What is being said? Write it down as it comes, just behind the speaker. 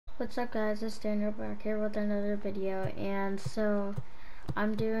What's up, guys? It's Daniel back here with another video, and so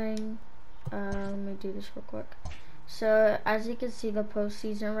I'm doing let me do this real quick. So as you can see, the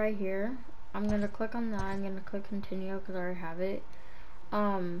postseason right here, I'm gonna click on that. I'm gonna click continue because I already have it.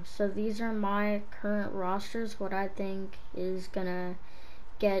 So these are my current rosters, what I think is gonna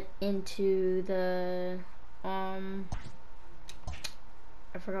get into the I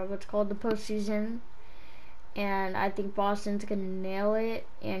forgot what's called, the postseason. And I think Boston's gonna nail it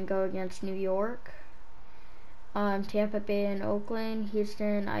and go against New York. Tampa Bay and Oakland.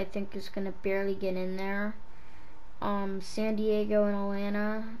 Houston, I think, is gonna barely get in there. San Diego and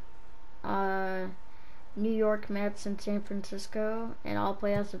Atlanta. New York Mets and San Francisco, and I'll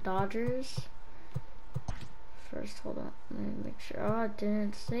play as the Dodgers. First, hold on, let me make sure. Oh, I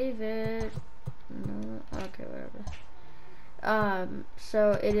didn't save it. No, okay, whatever.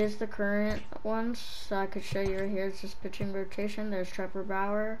 So it is the current ones, so I could show you right here. It's just pitching rotation. There's Trevor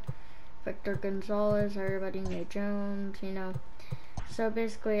Bauer, Victor Gonzalez, everybody, Nate Jones, you know. So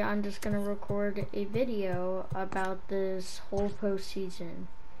basically, I'm just gonna record a video about this whole postseason.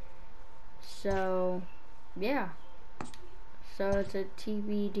 So, yeah. So it's a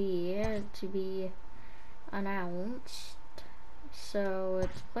TBD, to be announced. So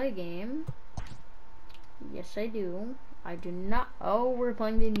it's play game. Yes, I do. I do not. Oh, we're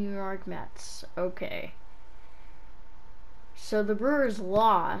playing the New York Mets. Okay. So the Brewers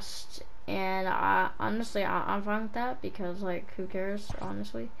lost, and honestly, I'm fine with that because, like, who cares,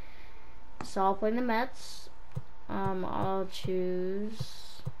 honestly. So I'll play the Mets. I'll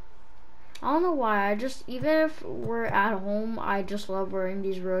choose. I don't know why. Even if we're at home, I just love wearing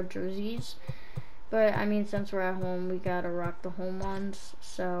these road jerseys. But I mean, since we're at home, we gotta rock the home ones.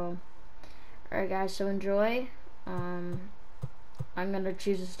 So, alright, guys. So enjoy. I'm gonna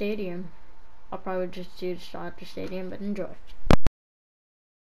choose a stadium. I'll probably just choose Dodger Stadium, but enjoy.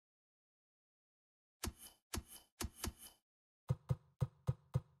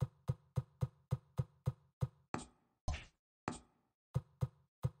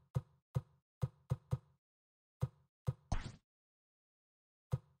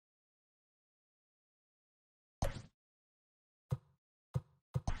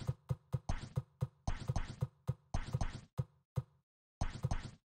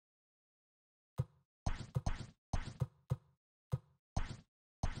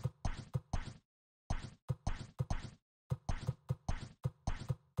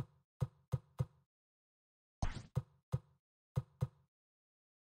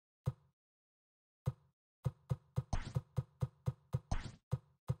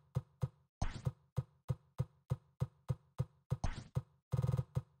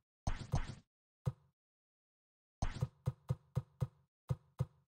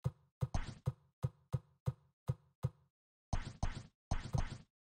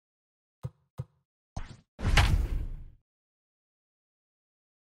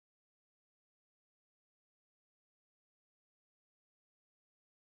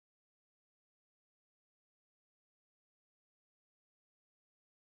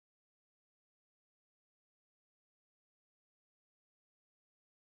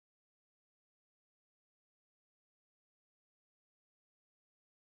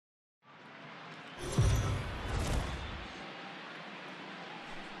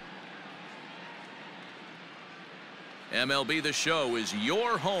 MLB The Show is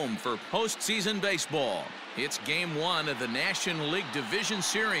your home for postseason baseball. It's Game 1 of the National League Division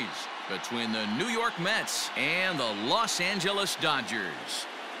Series between the New York Mets and the Los Angeles Dodgers.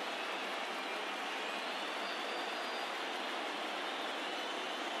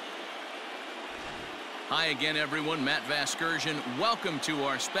 Hi again, everyone. Matt Vasgersian. Welcome to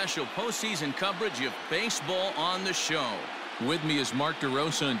our special postseason coverage of Baseball on the Show. With me is Mark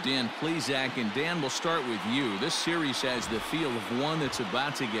DeRosa and Dan Plesac. And Dan, we'll start with you. This series has the feel of one that's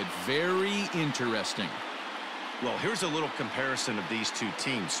about to get very interesting. Well, here's a little comparison of these two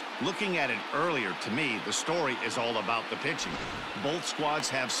teams. Looking at it earlier, to me, the story is all about the pitching. Both squads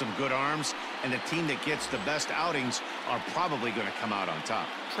have some good arms, and the team that gets the best outings are probably going to come out on top.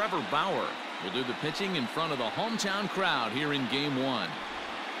 Trevor Bauer will do the pitching in front of the hometown crowd here in Game 1.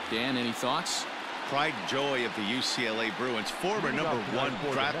 Dan, any thoughts? Pride and joy of the UCLA Bruins, former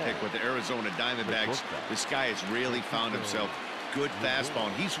 #1 draft pick with the Arizona Diamondbacks. This guy has really found himself good fastball.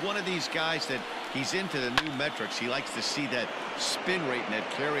 And he's one of these guys that he's into the new metrics. He likes to see that spin rate and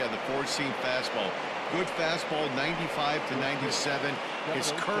that carry on the four-seam fastball. Good fastball, 95 to 97.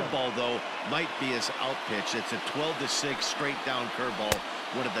 His curveball, though, might be his out pitch. It's a 12-6 straight down curveball.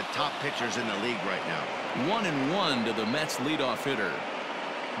 One of the top pitchers in the league right now. 1-1 to the Mets leadoff hitter.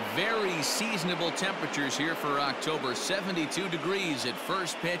 Very seasonable temperatures here for October. 72 degrees at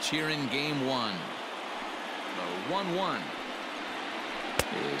first pitch here in game 1. The 1-1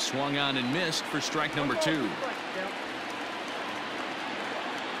 is swung on and missed for strike number 2.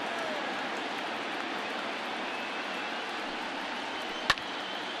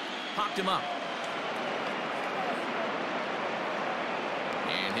 Popped him up.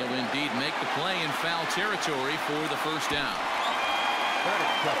 And he'll indeed make the play in foul territory for the first down.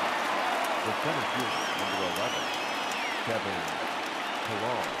 The center fielder, number 11, Kevin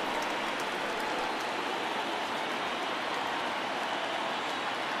Pillar.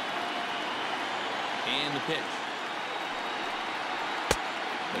 And the pitch.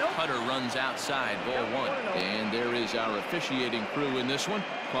 The cutter runs outside, ball 1. And there is our officiating crew in this one,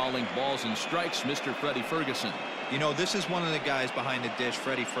 calling balls and strikes, Mr. Freddie Ferguson. You know, this is one of the guys behind the dish,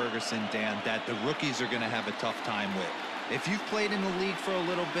 Freddie Ferguson, Dan, that the rookies are going to have a tough time with. If you've played in the league for a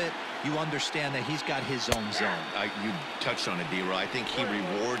little bit, you understand that he's got his own zone. You touched on it, D-Roy. I think he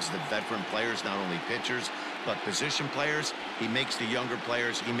rewards the veteran players, not only pitchers, but position players. He makes the younger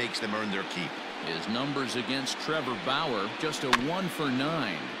players, he makes them earn their keep. His numbers against Trevor Bauer, just a 1 for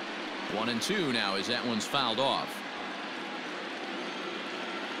 9. 1-2 now as that one's fouled off.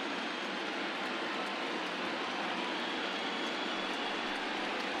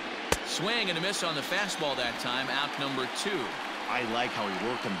 Swing and a miss on the fastball that time, out number 2. I like how he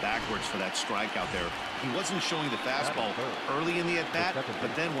worked him backwards for that strikeout there. He wasn't showing the fastball early in the at-bat,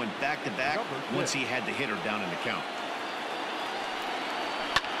 but then went back-to-back once he had the hitter down in the count.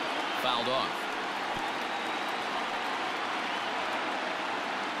 Fouled off.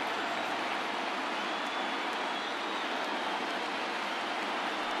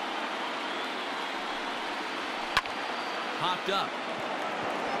 Popped up.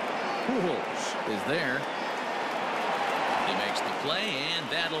 Pujols is there. He makes the play, and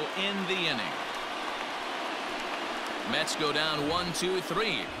that'll end the inning. Mets go down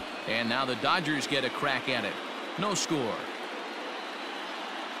 1-2-3. And now the Dodgers get a crack at it. No score.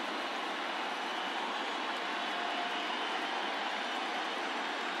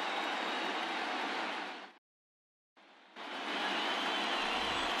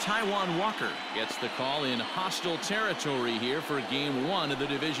 Taijuan Walker gets the call in hostile territory here for game 1 of the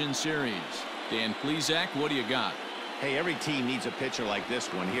division series. Dan Plesac, what do you got? Hey, every team needs a pitcher like this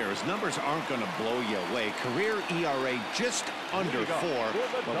one here. His numbers aren't going to blow you away. Career ERA just under 4.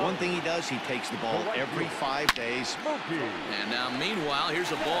 But one thing he does, he takes the ball every 5 days. And now, meanwhile,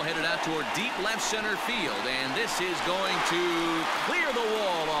 here's a ball headed out toward deep left center field. And this is going to clear the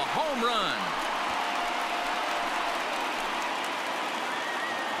wall. A home run.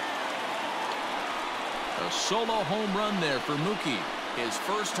 A solo home run there for Mookie. His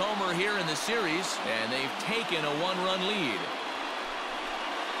first homer here in the series, and they've taken a 1-run lead.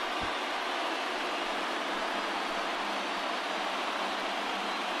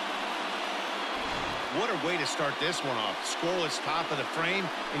 What a way to start this one off. Scoreless top of the frame,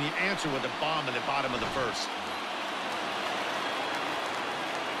 and you answer with a bomb in the bottom of the first.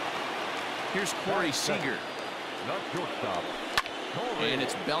 Here's Corey Seager. And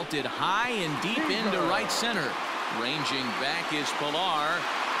it's belted high and deep into right center. Ranging back is Pillar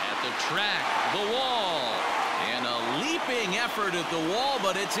at the track, the wall. And a leaping effort at the wall,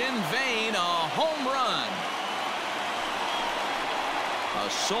 but it's in vain. A home run. A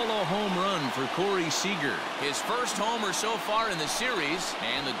solo home run for Corey Seager. His first homer so far in the series.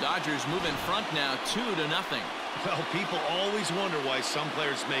 And the Dodgers move in front now 2-0. Well, people always wonder why some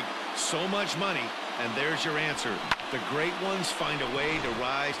players make so much money. And there's your answer. The great ones find a way to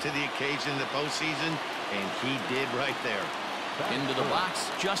rise to the occasion in the postseason, and he did right there. Into the box,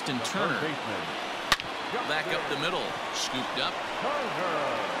 Justin Turner. Back up the middle, scooped up.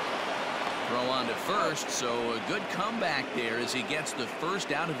 Throw on to first, so a good comeback there as he gets the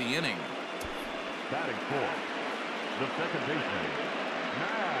first out of the inning. Batting fourth, the second baseman,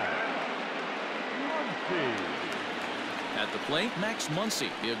 Max Muncy. At the plate, Max Muncy.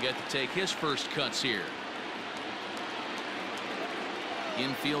 He'll get to take his first cuts here.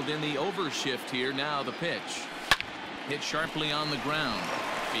 Infield in the overshift here. Now the pitch. Hit sharply on the ground.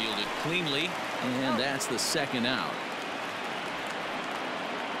 Fielded cleanly, and that's the second out.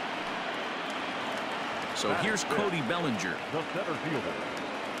 So here's Cody Bellinger. The center fielder,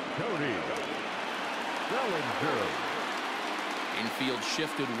 Cody Bellinger. Infield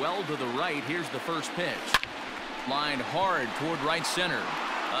shifted well to the right. Here's the first pitch. Lined hard toward right center.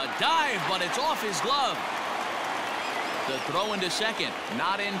 A dive, but it's off his glove. The throw into second,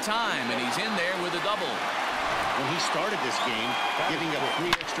 not in time, and he's in there with a double. When he started this game, giving up 3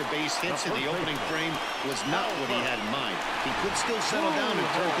 extra base hits in the opening frame was not what he had in mind. He could still settle down and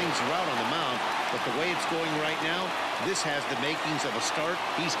turn things around on the mound, but the way it's going right now, this has the makings of a start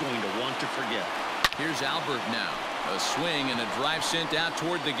he's going to want to forget. Here's Albert now. A swing and a drive sent out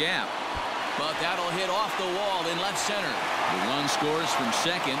toward the gap. But that'll hit off the wall in left center. The run scores from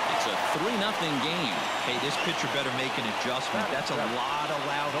second. It's a 3-0 game. Hey, this pitcher better make an adjustment. That's a lot of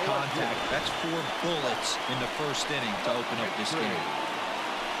loud contact. That's 4 bullets in the first inning to open up this game.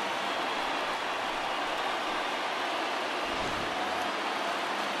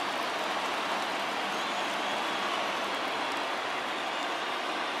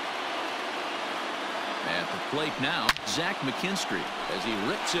 At the plate now, Zach McKinstry as he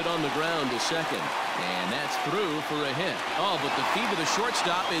rips it on the ground to second. And that's through for a hit. Oh, but the feet of the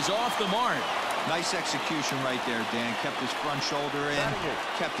shortstop is off the mark. Nice execution right there, Dan. Kept his front shoulder in,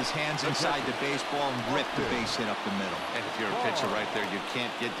 kept his hands inside the baseball, and ripped the base hit up the middle. And if you're a pitcher right there, you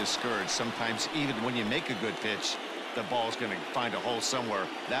can't get discouraged. Sometimes even when you make a good pitch, the ball's going to find a hole somewhere.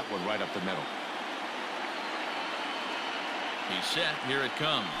 That one right up the middle. He's set. Here it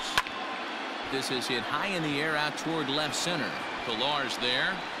comes. This is hit high in the air out toward left center. Pilar's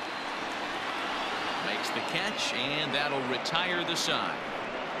there. Makes the catch, and that'll retire the side.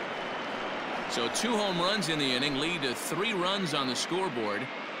 So 2 home runs in the inning lead to 3 runs on the scoreboard.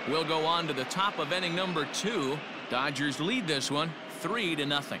 We'll go on to the top of inning number 2. Dodgers lead this one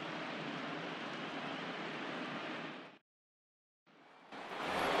 3-0.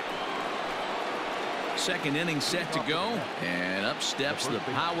 Second inning set to go, and up steps the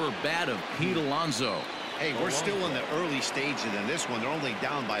power bat of Pete Alonso. Hey, we're still in the early stages in this one. They're only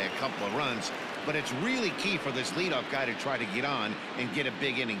down by a couple of runs, but it's really key for this leadoff guy to try to get on and get a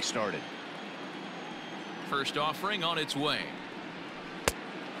big inning started. First offering on its way.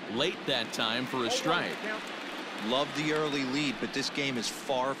 Late that time for a strike. Love the early lead, but this game is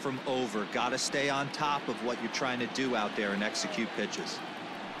far from over. Got to stay on top of what you're trying to do out there and execute pitches.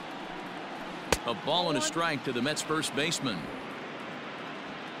 A ball and a strike to the Mets first baseman.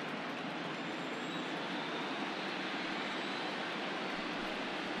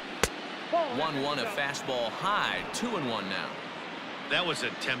 One a fastball high. 2-1 now. That was a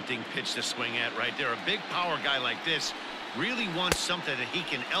tempting pitch to swing at right there. A big power guy like this really wants something that he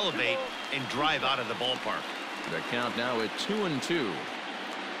can elevate and drive out of the ballpark. The count now at 2-2.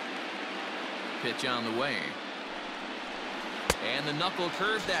 Pitch on the way. And the knuckle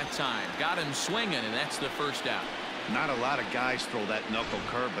curve that time. Got him swinging, and that's the first out. Not a lot of guys throw that knuckle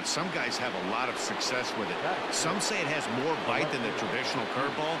curve, but some guys have a lot of success with it. Some say it has more bite than the traditional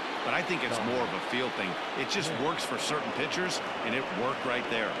curveball, but I think it's more of a feel thing. It just works for certain pitchers, and it worked right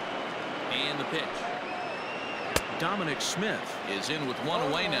there. And the pitch. Dominic Smith is in with 1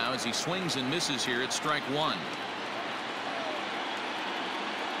 away now as he swings and misses here at strike 1.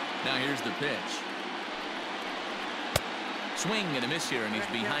 Now here's the pitch. Swing and a miss here, and he's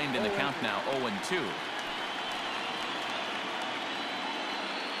behind in the count now, 0-2.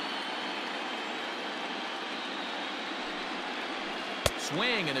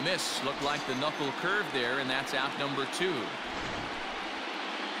 Swing and a miss. Looked like the knuckle curve there, and that's out number 2.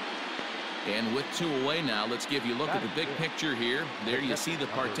 And with 2 away now, let's give you a look at the big picture here. There you see the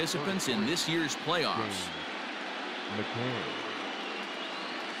participants in this year's playoffs.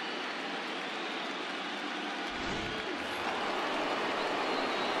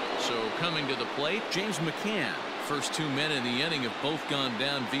 So coming to the plate, James McCann. First 2 men in the inning have both gone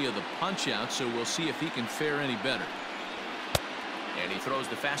down via the punch-out, so we'll see if he can fare any better. And he throws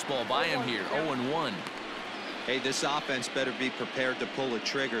the fastball by him here, 0-1. Hey, this offense better be prepared to pull a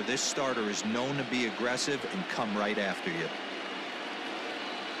trigger. This starter is known to be aggressive and come right after you.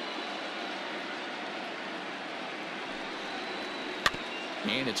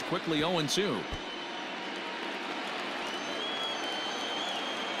 And it's quickly 0-2.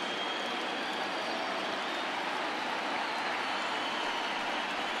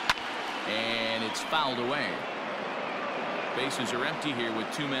 And it's fouled away. Bases are empty here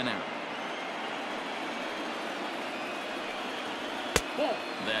with 2 men out.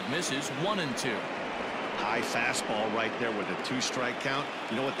 That misses. 1-2. High fastball right there with a 2-strike count.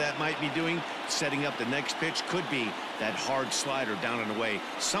 You know what that might be doing? Setting up the next pitch. Could be that hard slider down and away.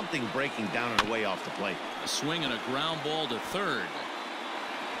 Something breaking down and away off the plate. A swing and a ground ball to third.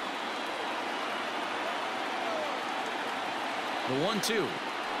 The 1-2.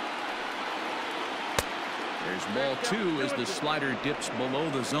 There's ball 2 as the slider dips below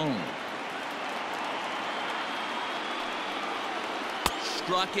the zone.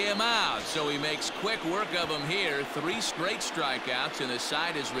 Struck him out, so he makes quick work of him here. 3 straight strikeouts, and the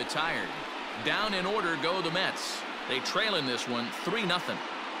side is retired. Down in order go the Mets. They trail in this one 3-0.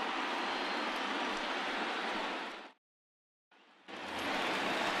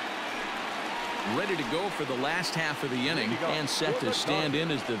 Ready to go for the last half of the inning and set to stand in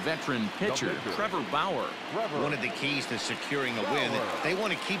as the veteran pitcher, Trevor Bauer. One of the keys to securing a win, they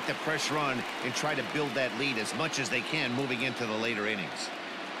want to keep the pressure on and try to build that lead as much as they can moving into the later innings.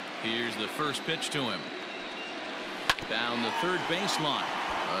 Here's the first pitch to him. Down the third baseline.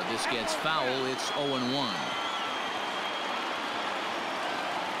 This gets foul. It's 0-1.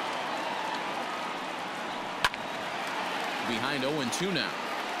 Behind 0-2 now.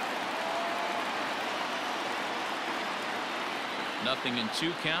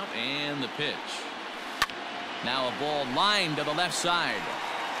 0-2 count and the pitch. Now a ball lined to the left side,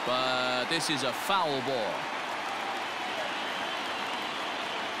 but this is a foul ball.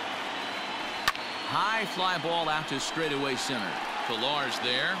 High fly ball out to straightaway center. Pillar's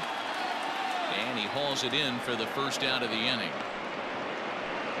there, and he hauls it in for the first out of the inning.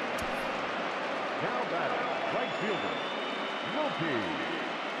 Now batting, right fielder, Mookie.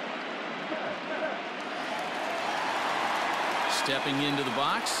 Stepping into the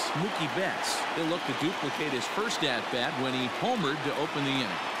box, Mookie Betts. He'll look to duplicate his first at-bat when he homered to open the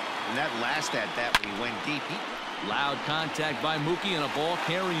inning. And that last at-bat when he went deep. Loud contact by Mookie and a ball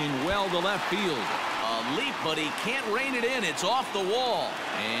carrying well to left field. A leap, but he can't rein it in. It's off the wall.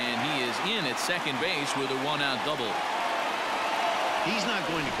 And he is in at second base with a one-out double. He's not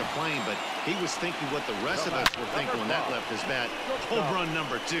going to complain, but he was thinking what the rest of us were thinking when that left his bat. Home run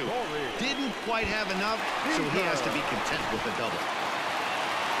number 2. Didn't quite have enough, so he has to be content with the double.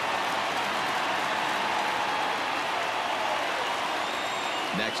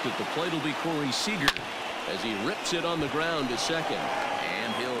 Next at the plate will be Corey Seager as he rips it on the ground to second.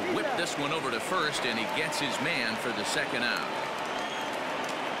 And he'll whip this one over to first, and he gets his man for the second out.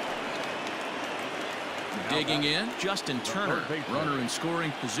 Digging in, Justin Turner, runner in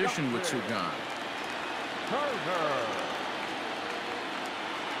scoring position with two gone.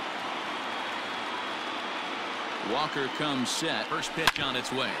 Walker comes set. First pitch on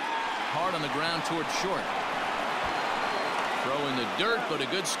its way. Hard on the ground toward short. Throw in the dirt, but a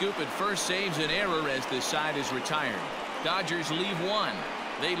good scoop at first saves an error as the side is retired. Dodgers leave one.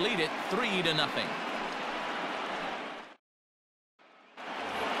 They lead it 3-0.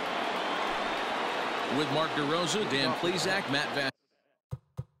 With Mark DeRosa, Dan Plesac, Matt Vasquez.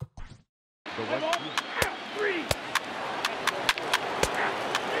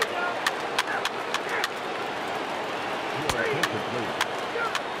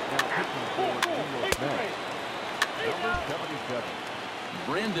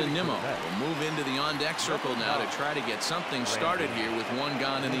 Brandon Nimmo will move into the on-deck circle now to try to get something started here with one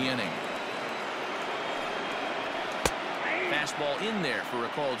gone in the inning. Fastball in there for a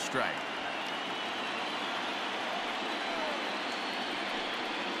called strike.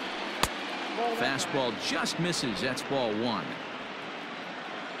 Fastball just misses. That's ball one.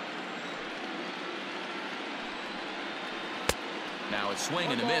 Now it's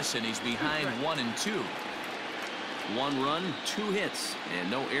swing and a miss, and he's behind 1-2. 1 run, 2 hits, and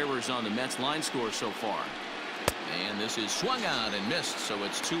no errors on the Mets line score so far. And this is swung out and missed, so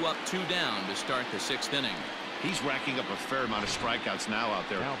it's 2 up, 2 down to start the 6th inning. He's racking up a fair amount of strikeouts now out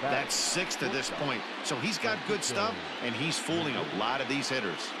there. That's 6 to this point. So he's got good stuff, and he's fooling a lot of these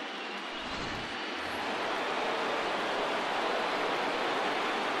hitters.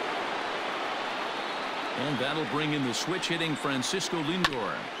 And that'll bring in the switch-hitting Francisco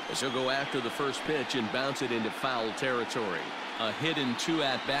Lindor as he'll go after the first pitch and bounce it into foul territory. A hit and 2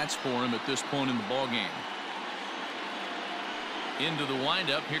 at-bats for him at this point in the ballgame. Into the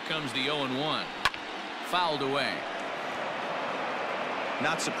windup. Here comes the 0-1. Fouled away.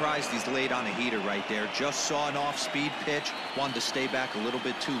 Not surprised he's laid on a heater right there. Just saw an off-speed pitch. Wanted to stay back a little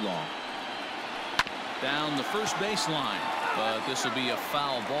bit too long. Down the first baseline. But this will be a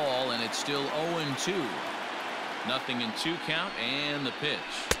foul ball, and it's still 0-2. 0-2 count, and the pitch.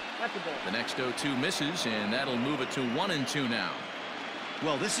 The next 0-2 misses, and that'll move it to 1-2 now.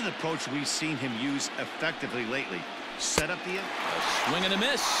 Well, this is an approach we've seen him use effectively lately. Set up the... A swing and a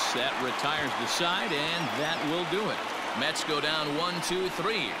miss. That retires the side, and that will do it. Mets go down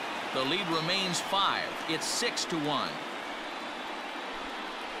 1-2-3. The lead remains 5. It's 6-1.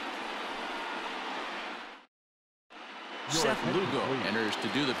 Seth Lugo enters to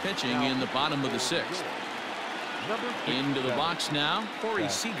do the pitching in the bottom of the 6th. Into the box now, Corey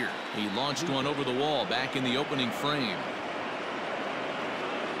Seager. He launched one over the wall back in the opening frame.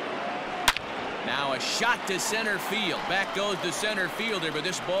 Now a shot to center field. Back goes the center fielder, but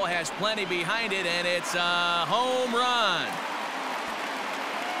this ball has plenty behind it, and it's a home run.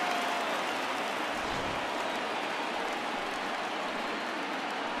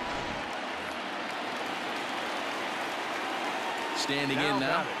 Standing in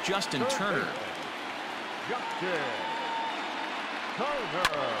now, Justin Turner.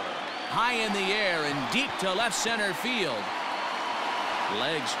 High in the air and deep to left center field.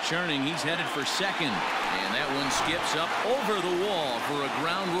 Legs churning, he's headed for second. And that one skips up over the wall for a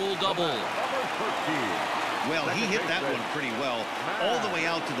ground rule double. Well, he hit that one pretty well, all the way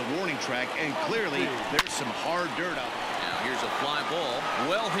out to the warning track, and clearly there's some hard dirt out. Now here's a fly ball,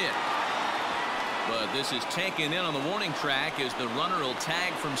 well hit. But this is taken in on the warning track as the runner will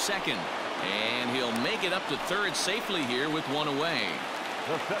tag from second. And he'll make it up to third safely here with one away.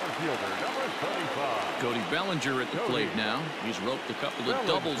 The center fielder, number 35. Cody Bellinger at the plate now. He's roped a couple of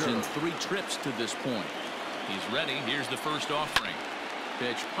doubles in 3 trips to this point. He's ready. Here's the first offering.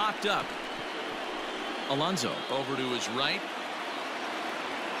 Pitch popped up. Alonso over to his right.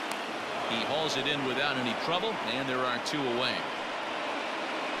 He hauls it in without any trouble, and there are 2 away.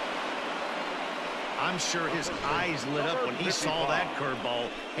 I'm sure his eyes lit up when he saw that curveball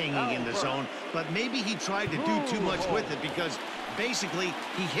hanging in the zone, but maybe he tried to do too much with it because basically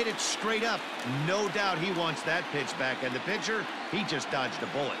he hit it straight up. No doubt he wants that pitch back, and the pitcher, he just dodged a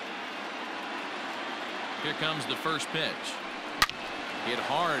bullet. Here comes the first pitch. Hit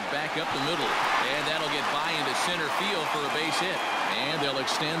hard back up the middle, and that'll get by into center field for a base hit. And they'll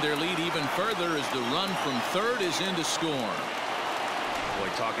extend their lead even further as the run from third is in to score. Boy,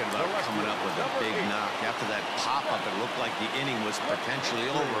 talking about coming up with a big knock. After that pop-up, it looked like the inning was potentially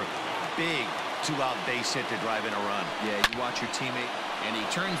over. Big 2-out base hit to drive in a run. Yeah, you watch your teammate. And he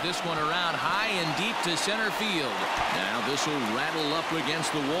turns this one around high and deep to center field. Now this will rattle up against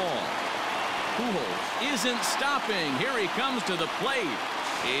the wall. Pujols isn't stopping. Here he comes to the plate.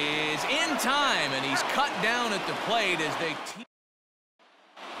 Is in time, and he's cut down at the plate as they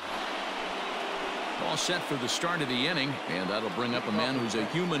all set for the start of the inning, and that'll bring up a man who's a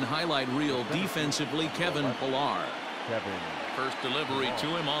human highlight reel defensively, Kevin Pillar. First delivery to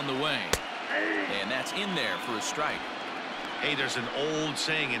him on the way, and that's in there for a strike. Hey, there's an old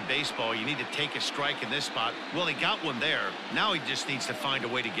saying in baseball, you need to take a strike in this spot. Well, he got one there. Now he just needs to find a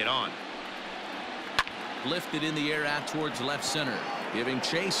way to get on. Lifted in the air out towards left center. Giving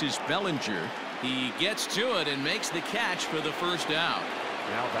chase is Bellinger. He gets to it and makes the catch for the first out.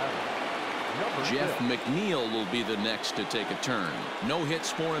 Now batting, Jeff McNeil will be the next to take a turn. No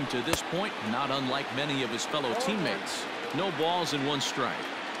hits for him to this point, not unlike many of his fellow teammates. No balls and 1 strike.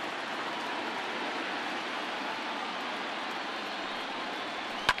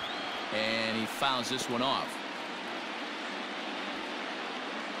 And he fouls this one off.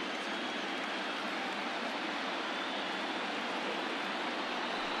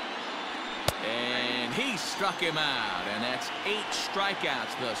 And he struck him out, and that's 8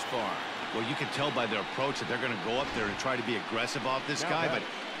 strikeouts thus far. Well, you can tell by their approach that they're going to go up there and try to be aggressive off this guy, but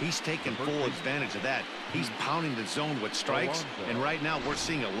he's taking full advantage of that. He's pounding the zone with strikes, and right now we're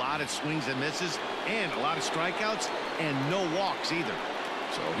seeing a lot of swings and misses and a lot of strikeouts and no walks either.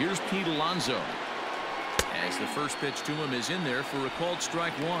 So here's Pete Alonso. As the first pitch to him is in there for a called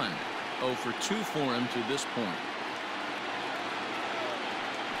strike 1. 0 for 2 for him to this point.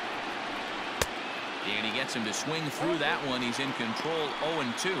 And he gets him to swing through that one. He's in control,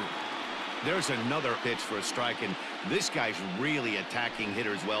 0-2. There's another pitch for a strike, and this guy's really attacking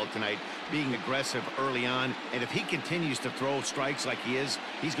hitters well tonight, being aggressive early on. And if he continues to throw strikes like he is,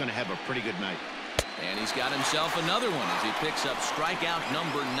 he's going to have a pretty good night. And he's got himself another one as he picks up strikeout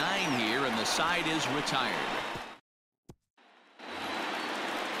number 9 here, and the side is retired.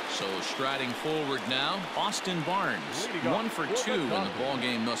 So striding forward now, Austin Barnes, 1 for 2 in the ball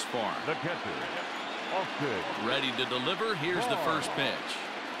game thus far. the catcher, Austin. Ready to deliver. Here's the first pitch.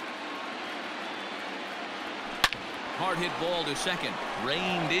 Hard hit ball to second,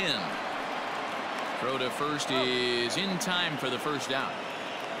 reined in. Throw to first is in time for the first out.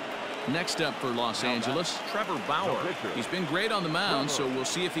 Next up for Los Angeles, Trevor Bauer. He's been great on the mound, so we'll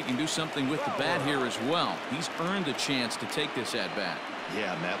see if he can do something with the bat here as well. He's earned a chance to take this at bat.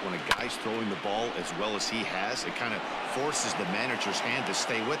 Yeah, Matt, when a guy's throwing the ball as well as he has, it kind of forces the manager's hand to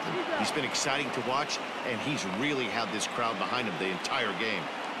stay with him. He's been exciting to watch, and he's really had this crowd behind him the entire game.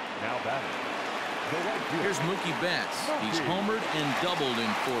 Now batting. Here's Mookie Betts. He's homered and doubled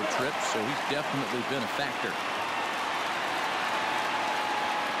in 4 trips, so he's definitely been a factor.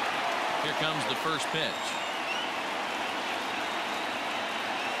 Here comes the first pitch.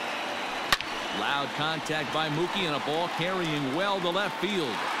 Loud contact by Mookie and a ball carrying well to left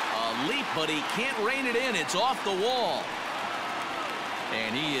field. A leap, but he can't rein it in. It's off the wall.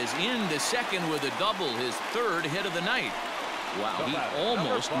 And he is into second with a double, his 3rd hit of the night. Wow, he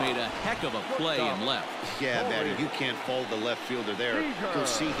almost made a heck of a play in left. Yeah, Matty, you can't fault the left fielder there. You'll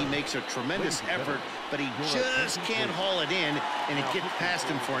see he makes a tremendous effort, but he just can't haul it in, and it gets past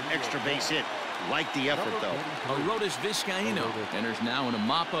him for an extra base hit. Like the effort, though. Arodys Vizcaíno enters now in a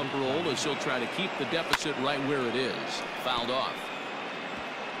mop-up role as he'll try to keep the deficit right where it is. Fouled off.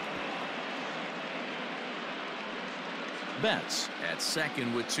 Betts at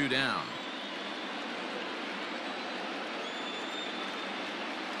second with 2 down.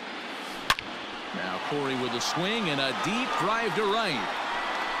 Now Corey with a swing and a deep drive to right.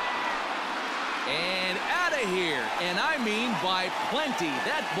 And out of here. And I mean by plenty.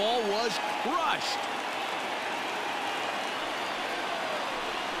 That ball was crushed.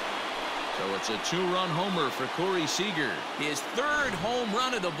 So it's a 2-run homer for Corey Seager. His 3rd home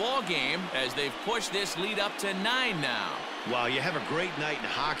run of the ball game as they've pushed this lead up to 9 now. Wow, you have a great night in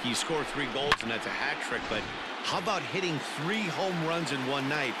hockey. You score 3 goals, and that's a hat trick. But how about hitting 3 home runs in one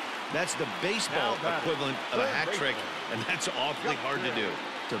night? That's the baseball equivalent of a hat trick, and that's awfully hard to do.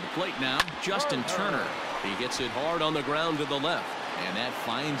 To the plate now, Justin Turner. He gets it hard on the ground to the left, and that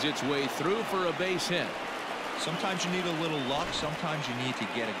finds its way through for a base hit. Sometimes you need a little luck. Sometimes you need to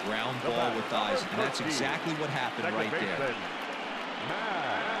get a ground ball with eyes, and that's exactly what happened right there.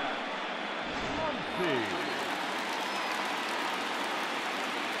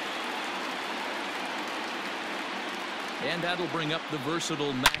 And that'll bring up the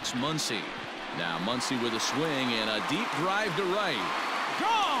versatile Max Muncy. Now Muncy with a swing and a deep drive to right.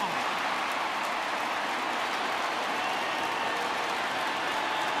 Gone!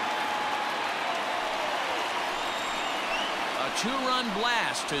 A 2-run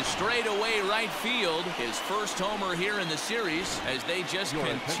blast to straightaway right field. His first homer here in the series as they just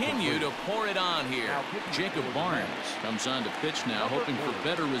continue to pour it on here. Jacob Barnes comes on to pitch now, hoping for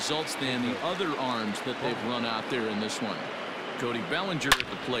better results than the other arms that they've run out there in this one. Cody Bellinger at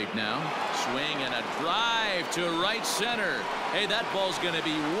the plate now. Swing and a drive to right center. Hey, that ball's going to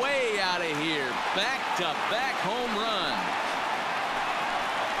be way out of here. Back-to-back home run.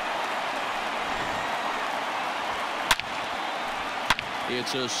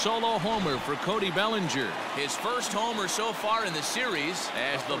 It's a solo homer for Cody Bellinger. His first homer so far in the series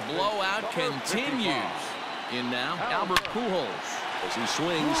as the blowout continues. In now, Albert Pujols as he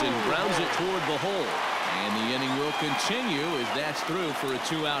swings and grounds it toward the hole. And the inning will continue as that's through for a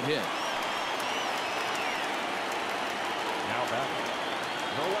 2-out hit. Now batting,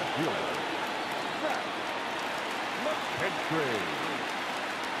 the left fielder, Zach McKinstry.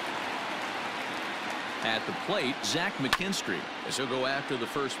 At the plate, Zach McKinstry as he'll go after the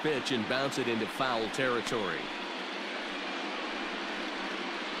first pitch and bounce it into foul territory.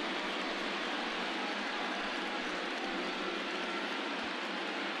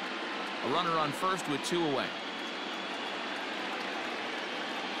 A runner on first with 2 away.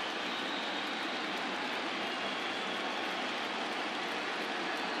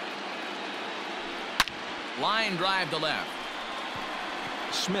 Line drive to left.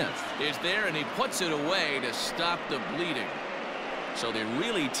 Smith is there and he puts it away to stop the bleeding. So they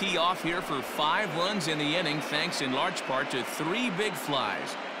really tee off here for 5 runs in the inning, thanks in large part to 3 big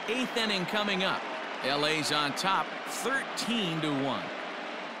flies. 8th inning coming up. LA's on top 13-1.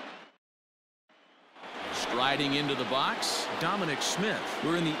 Striding into the box, Dominic Smith.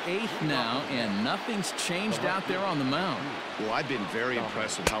 We're in the 8th now, and nothing's changed out there on the mound. Well, I've been very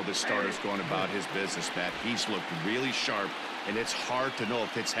impressed with how this starter's going about his business, Matt. He's looked really sharp, and it's hard to know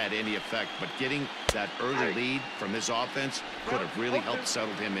if it's had any effect. But getting that early lead from his offense could have really helped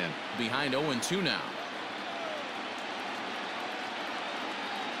settle him in. Behind 0-2 now.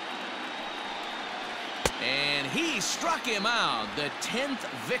 And he struck him out. The 10th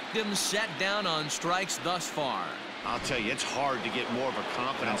victim set down on strikes thus far. I'll tell you, it's hard to get more of a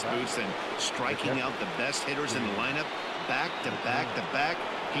confidence boost than striking out the best hitters in the lineup. Back to back to back.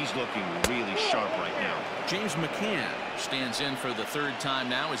 He's looking really sharp right now. James McCann stands in for the 3rd time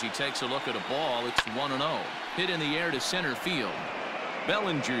now as he takes a look at a ball. It's 1-0. Hit in the air to center field.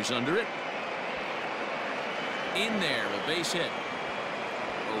 Bellinger's under it. In there, a base hit.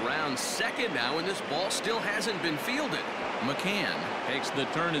 Around second now, and this ball still hasn't been fielded. McCann takes the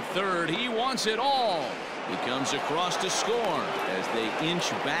turn at 3rd. He wants it all. He comes across to score as they inch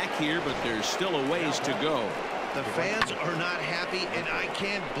back here, but there's still a ways to go. The fans are not happy, and I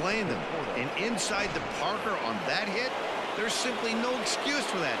can't blame them. And inside the Parker on that hit, there's simply no excuse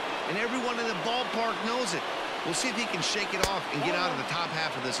for that. And everyone in the ballpark knows it. We'll see if he can shake it off and get out of the top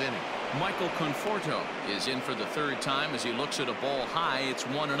half of this inning. Michael Conforto is in for the 3rd time as he looks at a ball high. It's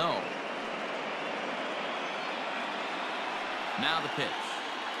 1-0. Now the pitch.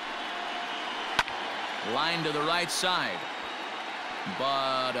 Line to the right side.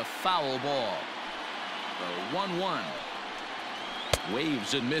 but a foul ball. The 1-1.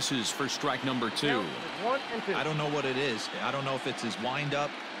 Waves and misses for strike number 2. I don't know what it is. I don't know if it's his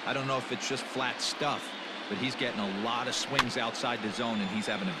windup. I don't know if it's just flat stuff. But he's getting a lot of swings outside the zone, and he's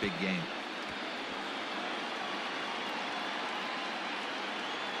having a big game.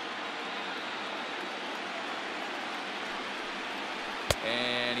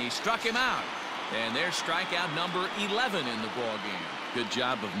 And he struck him out. And there's strikeout number 11 in the ballgame. Good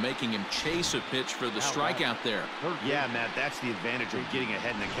job of making him chase a pitch for the strikeout there. Yeah, Matt, that's the advantage of getting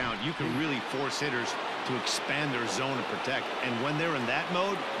ahead in the count. You can really force hitters to expand their zone and protect. And when they're in that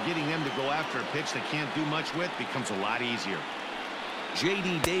mode, getting them to go after a pitch they can't do much with becomes a lot easier.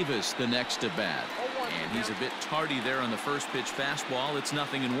 J.D. Davis the next to bat. And he's a bit tardy there on the first pitch fastball. It's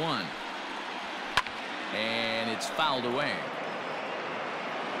 0-1. And it's fouled away.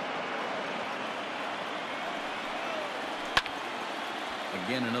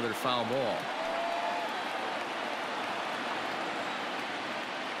 Again, another foul ball.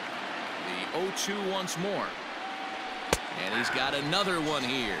 The 0-2 once more. And he's got another one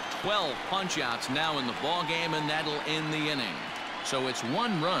here. 12 punch-outs now in the ball game, and that'll end the inning. So it's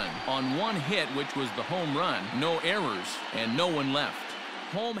 1 run on 1 hit, which was the home run. No errors, and no one left.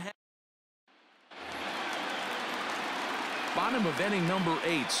 Bottom of inning number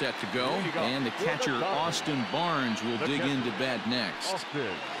 8 set to go. And the catcher, Austin Barnes, will dig into bat next.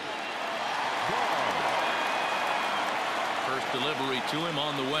 First delivery to him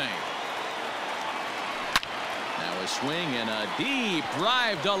on the way. Now a swing and a deep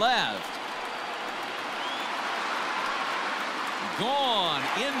drive to left. Gone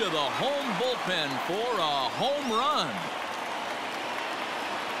into the home bullpen for a home run.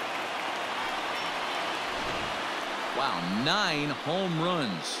 Wow, 9 home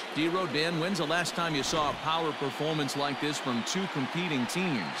runs. D-Row, Dan, when's the last time you saw a power performance like this from 2 competing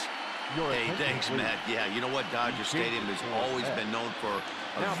teams? Hey, thanks, Matt. Yeah, you know what? Dodger Stadium has always been known for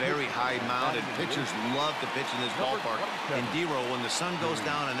a very high mound, and pitchers love to pitch in this ballpark. And D-Row, when the sun goes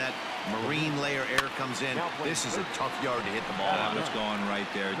down and that marine layer air comes in, this is a tough yard to hit the ball on. It's going right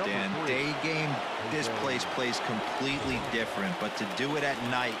there, Dan. Day game, this place plays completely different, but to do it at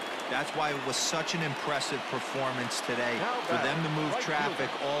night, that's why it was such an impressive performance today. For them to move traffic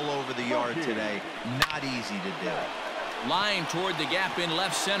all over the yard today, not easy to do. Line toward the gap in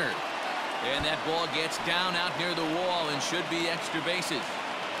left center. And that ball gets down out near the wall and should be extra bases.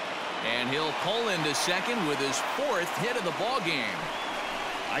 And he'll pull into second with his 4th hit of the ball game.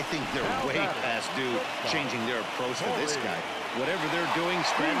 I think they're way past due changing their approach to this guy. Whatever they're doing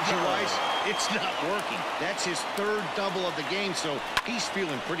strategy-wise, it's not working. That's his 3rd double of the game, so he's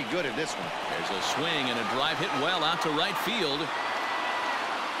feeling pretty good at this one. There's a swing and a drive hit well out to right field.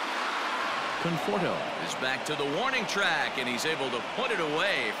 Conforto is back to the warning track, and he's able to put it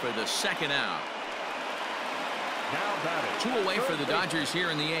away for the 2nd out. 2 away for the Dodgers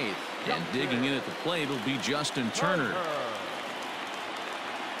here in the 8th. And digging in at the plate will be Justin Turner.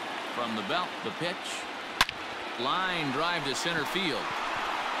 From the belt, the pitch. Line drive to center field.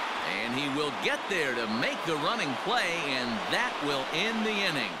 And he will get there to make the running play, and that will end the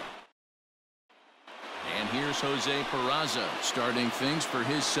inning. And here's Jose Peraza starting things for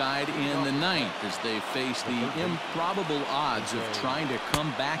his side in the 9th as they face the improbable odds of trying to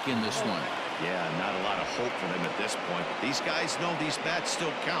come back in this one. Yeah, not a lot of hope for them at this point. These guys know these bats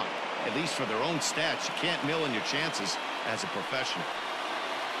still count, at least for their own stats. You can't mill in your chances as a professional.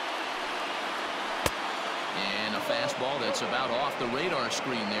 And a fastball that's about off the radar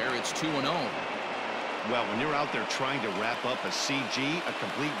screen there. It's 2-0. Well, when you're out there trying to wrap up a CG, a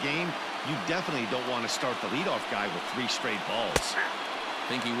complete game, you definitely don't want to start the leadoff guy with 3 straight balls.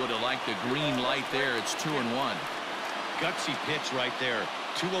 Think he would have liked the green light there. It's 2-1. Gutsy pitch right there.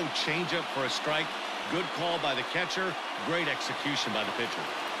 2-0 changeup for a strike. Good call by the catcher. Great execution by the pitcher.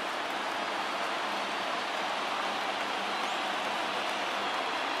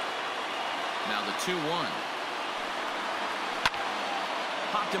 Now the 2-1.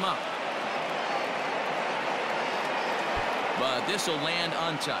 Popped him up. But this will land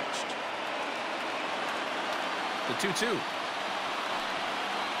untouched. The 2-2.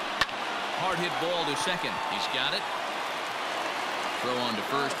 Hard hit ball to second. He's got it. Throw on to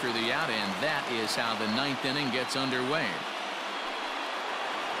first for the out, and that is how the 9th inning gets underway.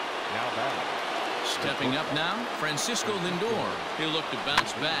 Now batting. Stepping up now, Francisco Lindor. He'll look to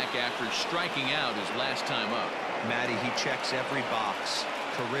bounce back after striking out his last time up. Matty, he checks every box.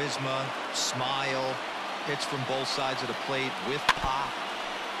 Charisma, smile, hits from both sides of the plate with pop,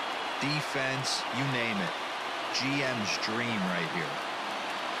 defense, you name it. GM's dream right here.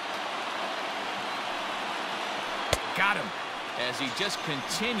 Got him. as he just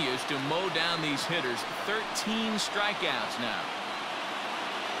continues to mow down these hitters. 13 strikeouts now.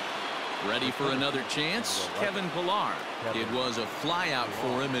 Ready for another chance? Kevin Pillar. It was a flyout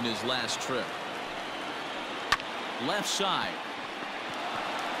for him in his last trip. Left side.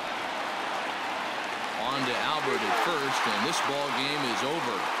 On to Albert at first, and this ball game is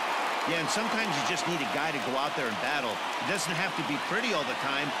over. Yeah, and sometimes you just need a guy to go out there and battle. It doesn't have to be pretty all the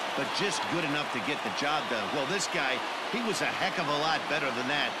time, but just good enough to get the job done. Well, this guy, he was a heck of a lot better than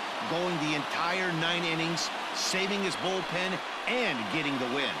that, going the entire 9 innings, saving his bullpen, and getting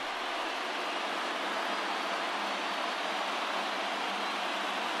the win.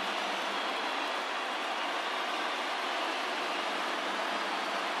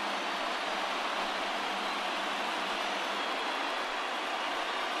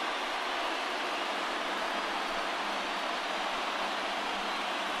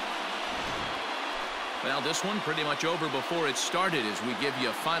 Well, this one pretty much over before it started as we give you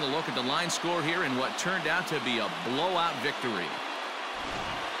a final look at the line score here in what turned out to be a blowout victory.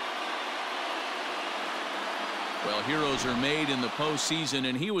 Well, heroes are made in the postseason,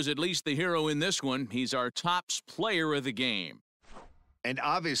 and he was at least the hero in this one. He's our top player of the game. And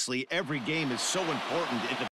obviously, every game is so important.